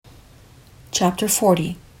Chapter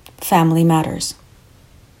 40. Family Matters.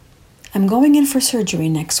 "I'm going in for surgery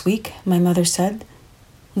next week," my mother said.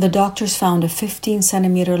 "The doctors found a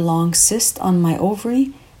 15-centimeter long cyst on my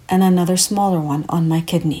ovary and another smaller one on my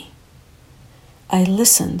kidney." I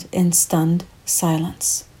listened in stunned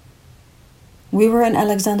silence. We were in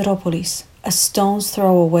Alexandroupolis, a stone's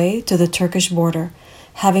throw away to the Turkish border,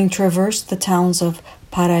 having traversed the towns of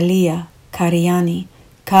Paralia, Kariani,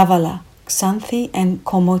 Kavala, Xanthi, and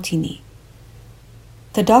Komotini.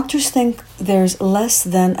 "The doctors think there's less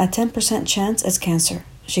than a 10% chance it's cancer,"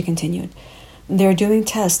 she continued. "They're doing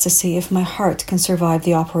tests to see if my heart can survive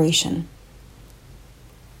the operation."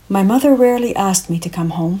 My mother rarely asked me to come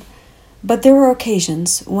home, but there were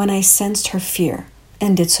occasions when I sensed her fear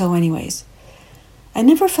and did so anyways. I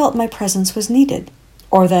never felt my presence was needed,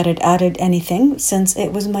 or that it added anything, since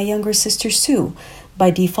it was my younger sister Sue,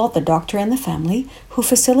 by default the doctor in the family, who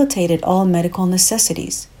facilitated all medical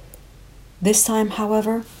necessities. This time,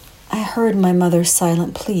 however, I heard my mother's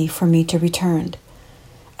silent plea for me to return.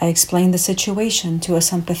 I explained the situation to a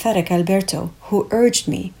sympathetic Alberto, who urged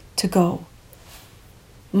me to go.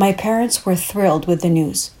 My parents were thrilled with the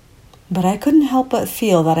news, but I couldn't help but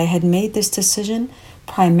feel that I had made this decision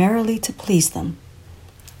primarily to please them.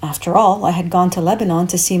 After all, I had gone to Lebanon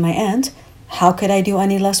to see my aunt. How could I do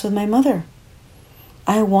any less with my mother?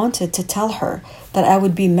 I wanted to tell her that I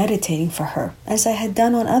would be meditating for her, as I had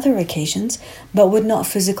done on other occasions, but would not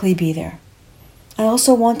physically be there. I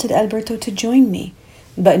also wanted Alberto to join me,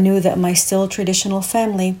 but knew that my still traditional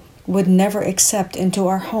family would never accept into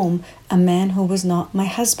our home a man who was not my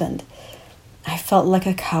husband. I felt like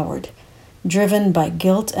a coward, driven by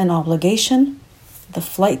guilt and obligation, the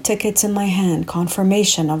flight tickets in my hand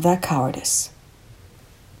confirmation of that cowardice.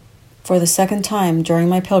 For the second time during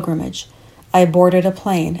my pilgrimage, I boarded a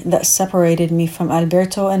plane that separated me from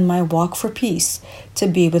Alberto and my walk for peace to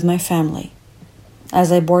be with my family.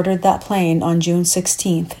 As I boarded that plane on June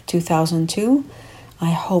 16th, 2002, I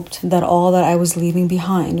hoped that all that I was leaving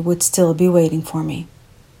behind would still be waiting for me.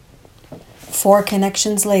 4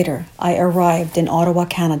 connections later, I arrived in Ottawa,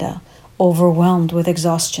 Canada, overwhelmed with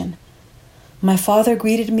exhaustion. My father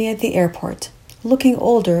greeted me at the airport, looking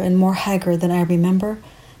older and more haggard than I remember,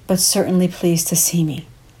 but certainly pleased to see me.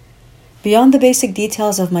 Beyond the basic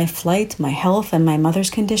details of my flight, my health, and my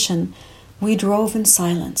mother's condition, we drove in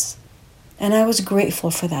silence, and I was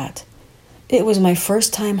grateful for that. It was my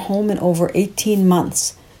first time home in over 18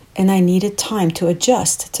 months, and I needed time to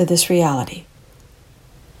adjust to this reality.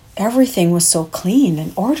 Everything was so clean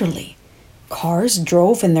and orderly. Cars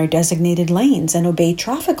drove in their designated lanes and obeyed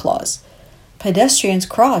traffic laws. Pedestrians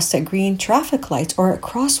crossed at green traffic lights or at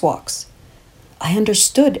crosswalks. I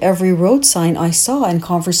understood every road sign I saw and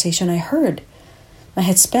conversation I heard. I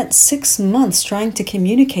had spent 6 months trying to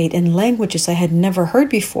communicate in languages I had never heard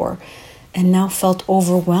before, and now felt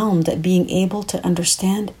overwhelmed at being able to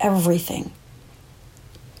understand everything.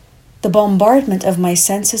 The bombardment of my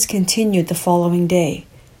senses continued the following day.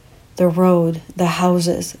 The road, the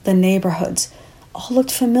houses, the neighborhoods, all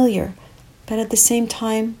looked familiar, but at the same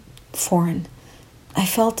time, foreign. I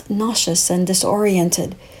felt nauseous and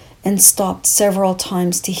disoriented, and stopped several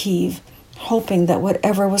times to heave, hoping that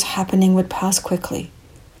whatever was happening would pass quickly.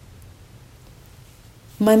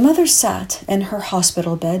 My mother sat in her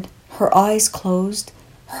hospital bed, her eyes closed,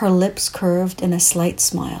 her lips curved in a slight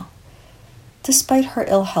smile. Despite her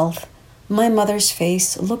ill health, my mother's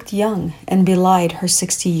face looked young and belied her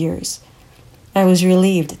 60 years. I was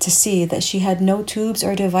relieved to see that she had no tubes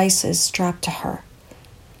or devices strapped to her.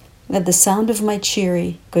 At the sound of my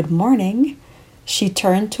cheery "good morning," she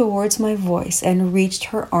turned towards my voice and reached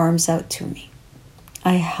her arms out to me.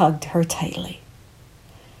 I hugged her tightly.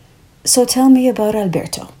 "So tell me about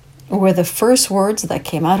Alberto," were the first words that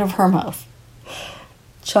came out of her mouth.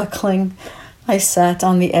 Chuckling, I sat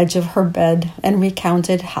on the edge of her bed and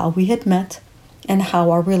recounted how we had met and how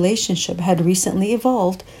our relationship had recently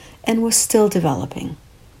evolved and was still developing.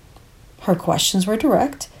 Her questions were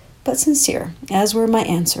direct but sincere, as were my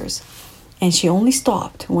answers, and she only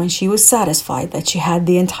stopped when she was satisfied that she had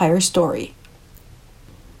the entire story.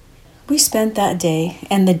 We spent that day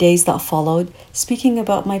and the days that followed speaking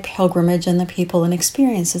about my pilgrimage and the people and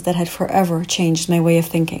experiences that had forever changed my way of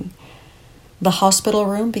thinking. The hospital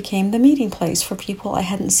room became the meeting place for people I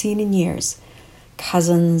hadn't seen in years.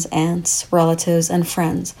 Cousins, aunts, relatives, and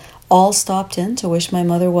friends all stopped in to wish my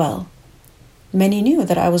mother well. Many knew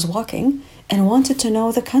that I was walking and wanted to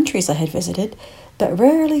know the countries I had visited, but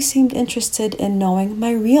rarely seemed interested in knowing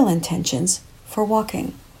my real intentions for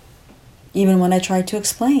walking. Even when I tried to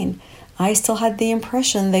explain, I still had the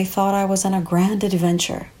impression they thought I was on a grand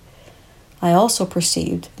adventure. I also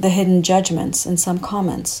perceived the hidden judgments in some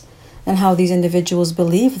comments, and how these individuals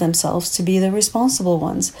believed themselves to be the responsible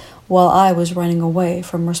ones while I was running away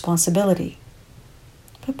from responsibility.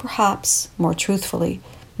 But perhaps, more truthfully,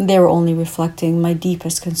 they were only reflecting my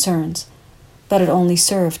deepest concerns, but it only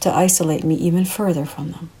served to isolate me even further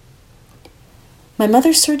from them. My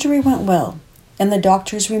mother's surgery went well, and the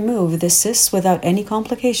doctors removed the cysts without any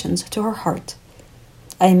complications to her heart.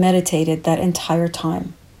 I meditated that entire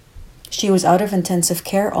time. She was out of intensive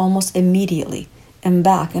care almost immediately and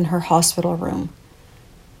back in her hospital room.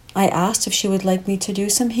 I asked if she would like me to do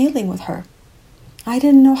some healing with her. I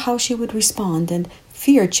didn't know how she would respond and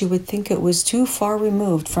feared she would think it was too far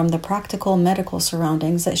removed from the practical medical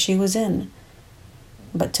surroundings that she was in.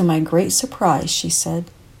 But to my great surprise, she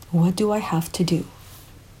said, "What do I have to do?"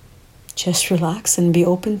 "Just relax and be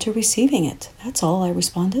open to receiving it. That's all," I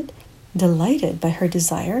responded, delighted by her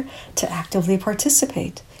desire to actively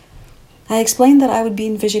participate. I explained that I would be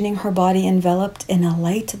envisioning her body enveloped in a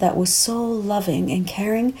light that was so loving and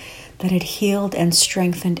caring that it healed and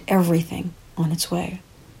strengthened everything on its way.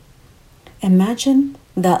 "Imagine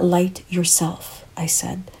that light yourself," I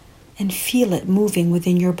said, "and feel it moving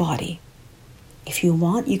within your body. If you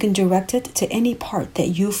want, you can direct it to any part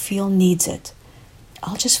that you feel needs it.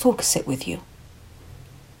 I'll just focus it with you."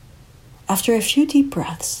 After a few deep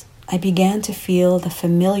breaths, I began to feel the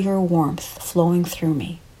familiar warmth flowing through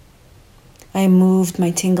me. I moved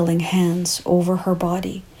my tingling hands over her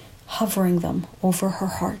body, hovering them over her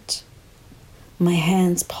heart. My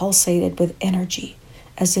hands pulsated with energy,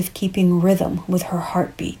 as if keeping rhythm with her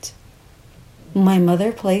heartbeat. My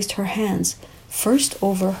mother placed her hands first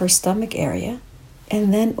over her stomach area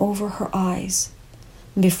and then over her eyes,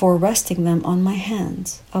 before resting them on my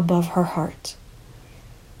hands above her heart.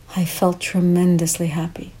 I felt tremendously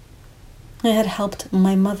happy. I had helped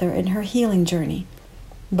my mother in her healing journey,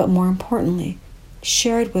 but more importantly,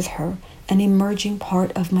 shared with her an emerging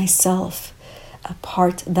part of myself, a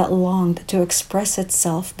part that longed to express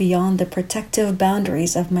itself beyond the protective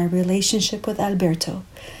boundaries of my relationship with Alberto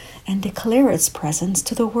and declare its presence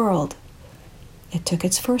to the world. It took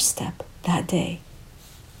its first step that day.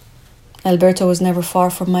 Alberto was never far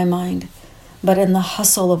from my mind, but in the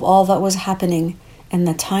hustle of all that was happening and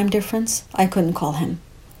the time difference, I couldn't call him.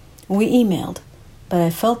 We emailed, but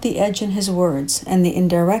I felt the edge in his words and the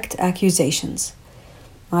indirect accusations.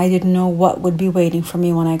 I didn't know what would be waiting for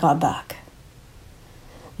me when I got back.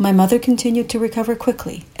 My mother continued to recover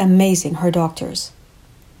quickly, amazing her doctors.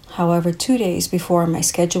 However, 2 days before my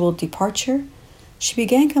scheduled departure, she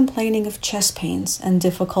began complaining of chest pains and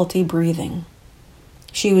difficulty breathing.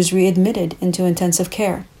 She was readmitted into intensive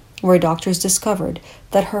care, where doctors discovered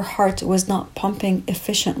that her heart was not pumping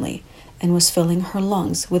efficiently and was filling her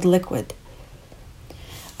lungs with liquid.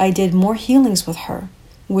 I did more healings with her,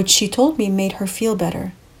 which she told me made her feel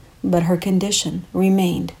better, but her condition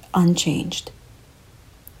remained unchanged.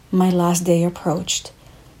 My last day approached.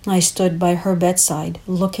 I stood by her bedside,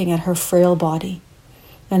 looking at her frail body.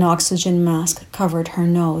 An oxygen mask covered her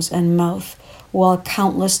nose and mouth, while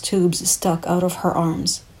countless tubes stuck out of her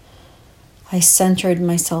arms. I centered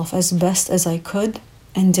myself as best as I could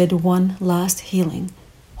and did one last healing,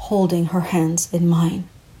 holding her hands in mine.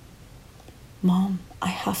 "Mom, I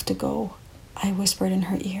have to go," I whispered in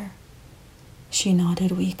her ear. She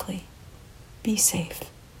nodded weakly. "Be safe,"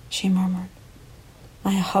 she murmured.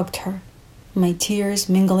 I hugged her, my tears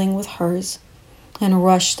mingling with hers, and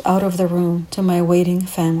rushed out of the room to my waiting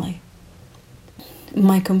family.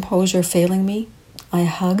 My composure failing me, I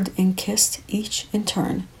hugged and kissed each in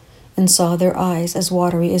turn and saw their eyes as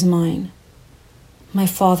watery as mine. My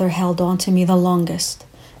father held on to me the longest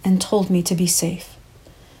and told me to be safe.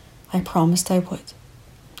 I promised I would.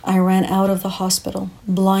 I ran out of the hospital,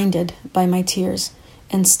 blinded by my tears,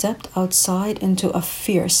 and stepped outside into a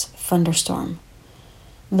fierce thunderstorm.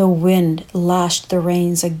 The wind lashed the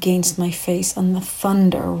reins against my face, and the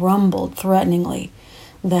thunder rumbled threateningly,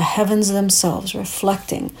 the heavens themselves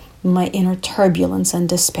reflecting my inner turbulence and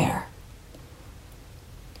despair.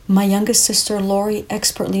 My youngest sister, Lori,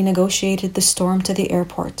 expertly negotiated the storm to the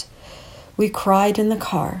airport. We cried in the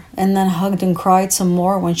car, and then hugged and cried some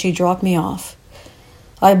more when she dropped me off.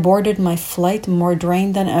 I boarded my flight more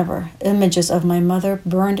drained than ever. Images of my mother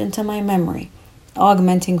burned into my memory,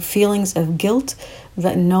 augmenting feelings of guilt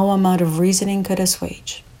that no amount of reasoning could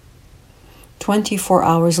assuage. 24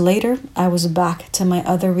 hours later, I was back to my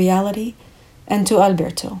other reality and to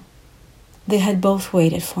Alberto. They had both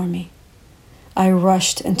waited for me. I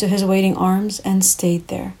rushed into his waiting arms and stayed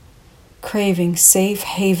there, craving safe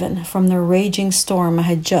haven from the raging storm I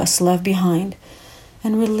had just left behind,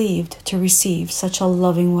 and relieved to receive such a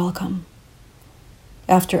loving welcome.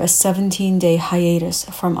 After a 17-day hiatus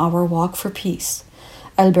from our walk for peace,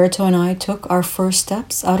 Alberto and I took our first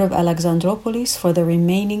steps out of Alexandroupolis for the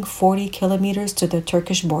remaining 40 kilometers to the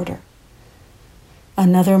Turkish border.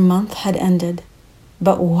 Another month had ended,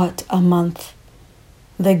 but what a month!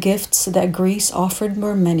 The gifts that Greece offered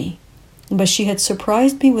were many, but she had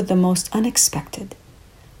surprised me with the most unexpected,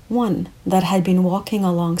 one that had been walking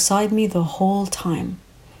alongside me the whole time.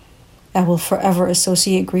 I will forever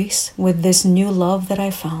associate Greece with this new love that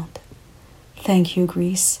I found. Thank you,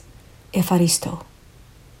 Greece. Efaristo.